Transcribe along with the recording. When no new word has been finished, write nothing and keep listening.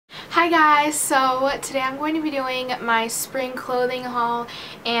Hi guys, so today I'm going to be doing my spring clothing haul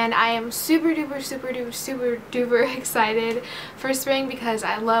and I am super duper excited for spring because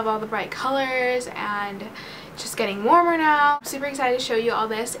I love all the bright colors and just getting warmer now. I'm super excited to show you all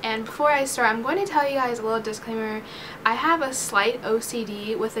this, and before I start I'm going to tell you guys a little disclaimer. I have a slight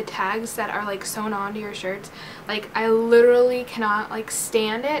OCD with the tags that are like sewn onto your shirts. Like I literally cannot like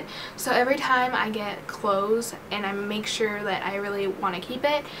stand it, so every time I get clothes and I make sure that I really want to keep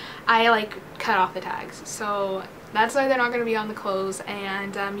it, I like cut off the tags. So that's why they're not going to be on the clothes,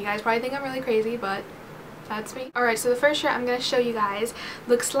 and you guys probably think I'm really crazy, but that's me. Alright, so the first shirt I'm going to show you guys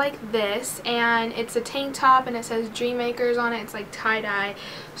looks like this, and it's a tank top and it says Dream Makers on it. It's like tie-dye,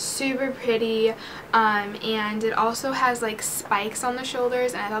 super pretty, and it also has like spikes on the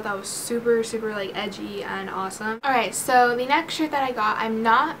shoulders, and I thought that was super like edgy and awesome. Alright, so the next shirt that I got,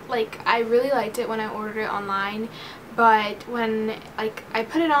 I really liked it when I ordered it online, but when like I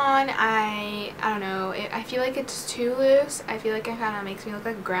put it on, I don't know, I feel like it's too loose. I feel like it kind of makes me look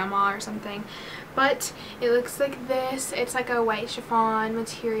like grandma or something. But it looks like this. It's like a white chiffon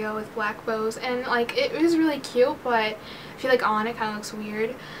material with black bows, and like it was really cute, but I feel like on it kind of looks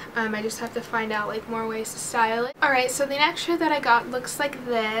weird. I just have to find out like more ways to style it. Alright, so the next shirt that I got looks like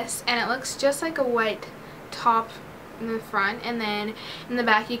this, and it looks just like a white top in the front, and then in the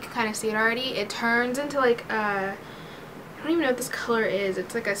back you can kind of see it already. It turns into like a, I don't even know what this color is.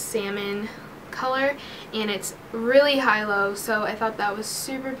 It's like a salmon color, and it's really high-low, so I thought that was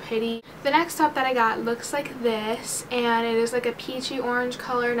super pretty. The next top that I got looks like this, and it is like a peachy orange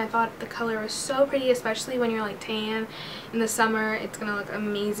color, and I thought the color was so pretty, especially when you're like tan in the summer. It's gonna look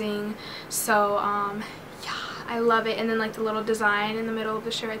amazing. So yeah, I love it. And then like the little design in the middle of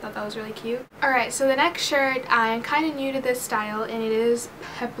the shirt, I thought that was really cute. Alright, so the next shirt, I'm kind of new to this style, and it is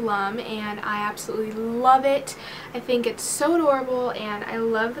peplum, and I absolutely love it. I think it's so adorable, and I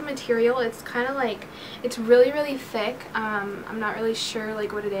love the material. It's kind of like, it's really thick. I'm not really sure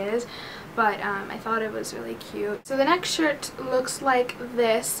like what it is, but I thought it was really cute. So the next shirt looks like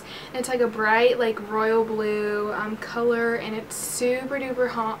this, and it's like a bright like royal blue color, and it's super duper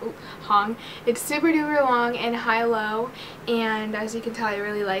it's super duper long and high-low, and as you can tell I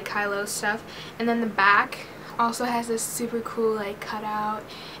really like high-low stuff. And then the back also has this super cool like cutout,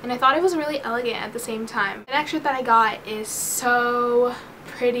 and I thought it was really elegant at the same time. The next shirt that I got is so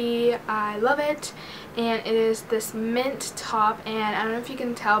pretty. I love it, and it is this mint top, and I don't know if you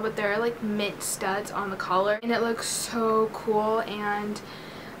can tell, but there are like mint studs on the collar, and it looks so cool, and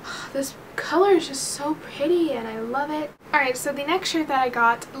this color is just so pretty and I love it. Alright, so the next shirt that I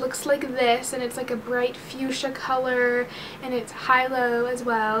got looks like this, and it's like a bright fuchsia color, and it's high-low as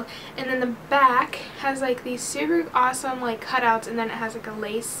well. And then the back has like these super awesome like cutouts, and then it has like a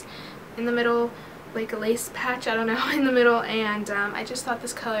lace in the middle, like a lace patch, I don't know, in the middle, and I just thought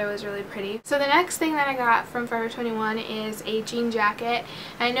this color was really pretty. So the next thing that I got from Forever 21 is a jean jacket.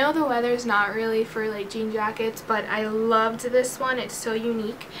 I know the weather's not really for like jean jackets, but I loved this one. It's so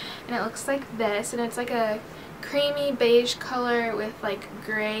unique, and it looks like this, and it's like a creamy beige color with like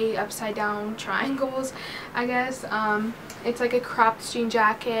gray upside down triangles, I guess. It's like a cropped jean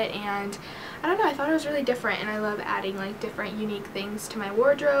jacket, and I don't know, I thought it was really different, and I love adding like different unique things to my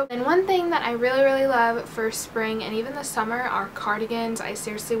wardrobe. And one thing that I really love for spring and even the summer are cardigans. I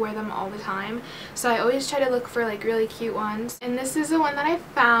seriously wear them all the time, so I always try to look for like really cute ones. And this is the one that I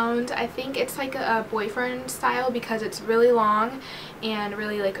found. I think it's like a boyfriend style because it's really long and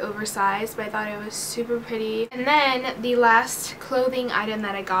really like oversized, but I thought it was super pretty. And then the last clothing item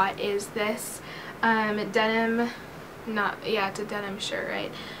that I got is this denim, it's a denim shirt,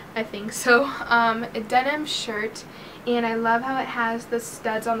 right? I think so. A denim shirt, and I love how it has the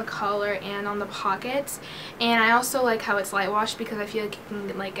studs on the collar and on the pockets, and I also like how it's light washed because I feel like you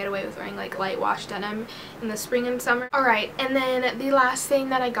can like get away with wearing like light wash denim in the spring and summer. Alright, and then the last thing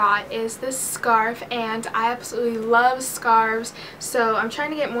that I got is this scarf, and I absolutely love scarves, so I'm trying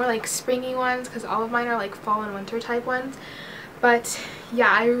to get more like springy ones because all of mine are like fall and winter type ones. But yeah,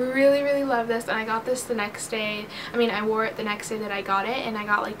 I really love this, and I got this the next day. I wore it the next day that I got it, and I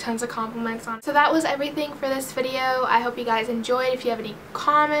got like tons of compliments on it. So that was everything for this video. I hope you guys enjoyed. If you have any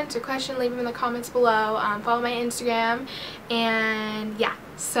comments or questions, leave them in the comments below. Follow my Instagram, and yeah,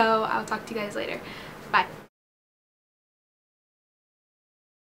 so I'll talk to you guys later. Bye.